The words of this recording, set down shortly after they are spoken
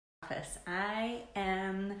office. I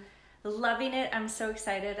am loving it. I'm so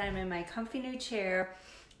excited. I'm in my comfy new chair,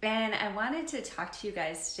 and I wanted to talk to you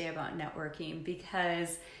guys today about networking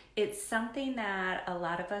because it's something that a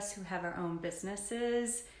lot of us who have our own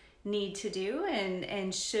businesses need to do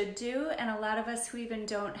and should do, and a lot of us who even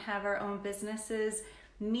don't have our own businesses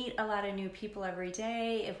meet a lot of new people every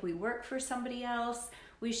day. If we work for somebody else,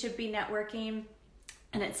 we should be networking.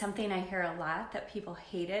 And it's something I hear a lot that people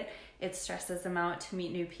hate it. It stresses them out to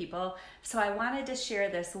meet new people. So I wanted to share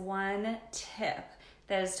this one tip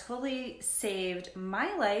that has totally saved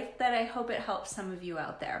my life that I hope it helps some of you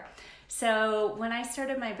out there. So when I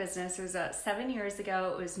started my business, it was about 7 years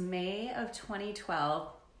ago. It was May of 2012.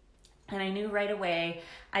 And I knew right away,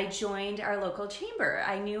 I joined our local chamber.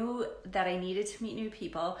 I knew that I needed to meet new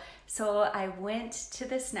people. So I went to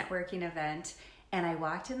this networking event and I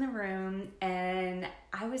walked in the room and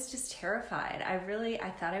I was just terrified. I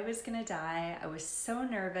thought I was gonna die. I was so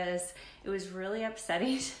nervous. It was really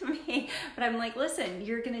upsetting to me, but I'm like, listen,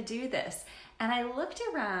 you're gonna do this. And I looked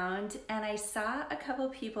around and I saw a couple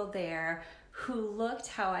people there who looked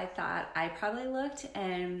how I thought I probably looked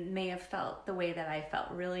and may have felt the way that I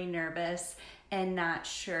felt, really nervous and not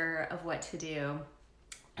sure of what to do.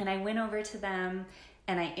 And I went over to them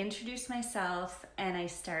and I introduced myself and I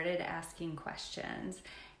started asking questions.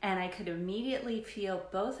 And I could immediately feel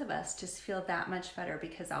both of us just feel that much better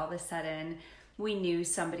because all of a sudden we knew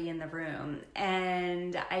somebody in the room.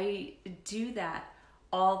 And I do that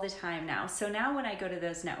all the time now. So now when I go to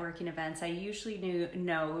those networking events, I usually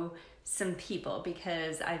know some people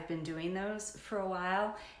because I've been doing those for a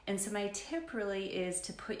while. And so my tip really is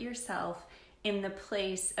to put yourself in the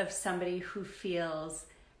place of somebody who feels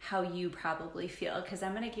how you probably feel, because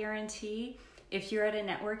I'm going to guarantee if you're at a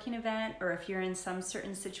networking event or if you're in some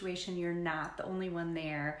certain situation, you're not the only one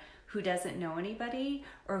there who doesn't know anybody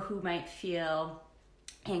or who might feel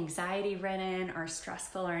anxiety ridden or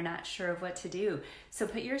stressful or not sure of what to do. So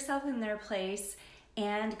put yourself in their place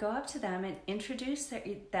and go up to them and introduce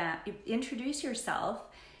yourself,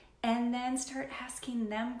 and then start asking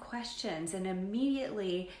them questions. And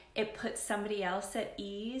immediately it puts somebody else at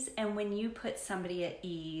ease. And when you put somebody at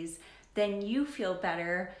ease, then you feel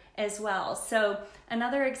better as well. So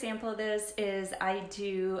another example of this is I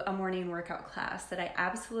do a morning workout class that I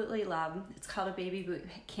absolutely love. It's called a baby boot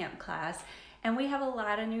camp class. And we have a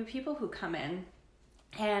lot of new people who come in.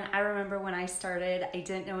 And I remember when I started, I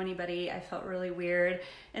didn't know anybody. I felt really weird.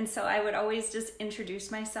 And so I would always just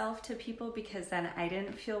introduce myself to people because then I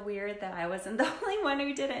didn't feel weird that I wasn't the only one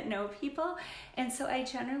who didn't know people. And so I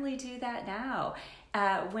generally do that now.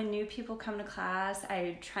 When new people come to class,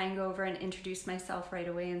 I try and go over and introduce myself right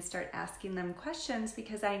away and start asking them questions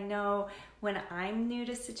because I know when I'm new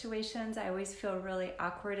to situations, I always feel really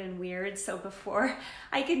awkward and weird. So before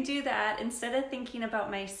I can do that, instead of thinking about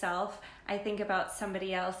myself, I think about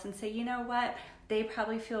somebody else and say, you know what? They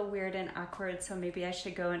probably feel weird and awkward, so maybe I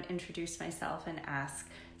should go and introduce myself and ask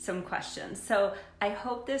some questions. So I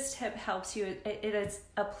hope this tip helps you. It is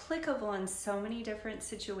applicable in so many different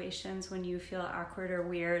situations when you feel awkward or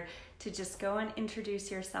weird to just go and introduce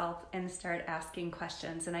yourself and start asking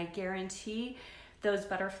questions. And I guarantee those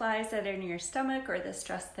butterflies that are in your stomach or the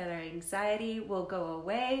stress, that are anxiety will go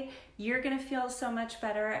away. You're gonna feel so much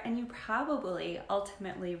better, and you probably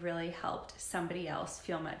ultimately really helped somebody else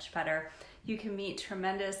feel much better. You can meet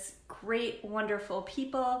tremendous, great, wonderful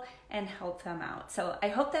people and help them out. So I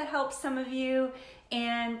hope that helps some of you,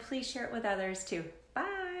 and please share it with others too.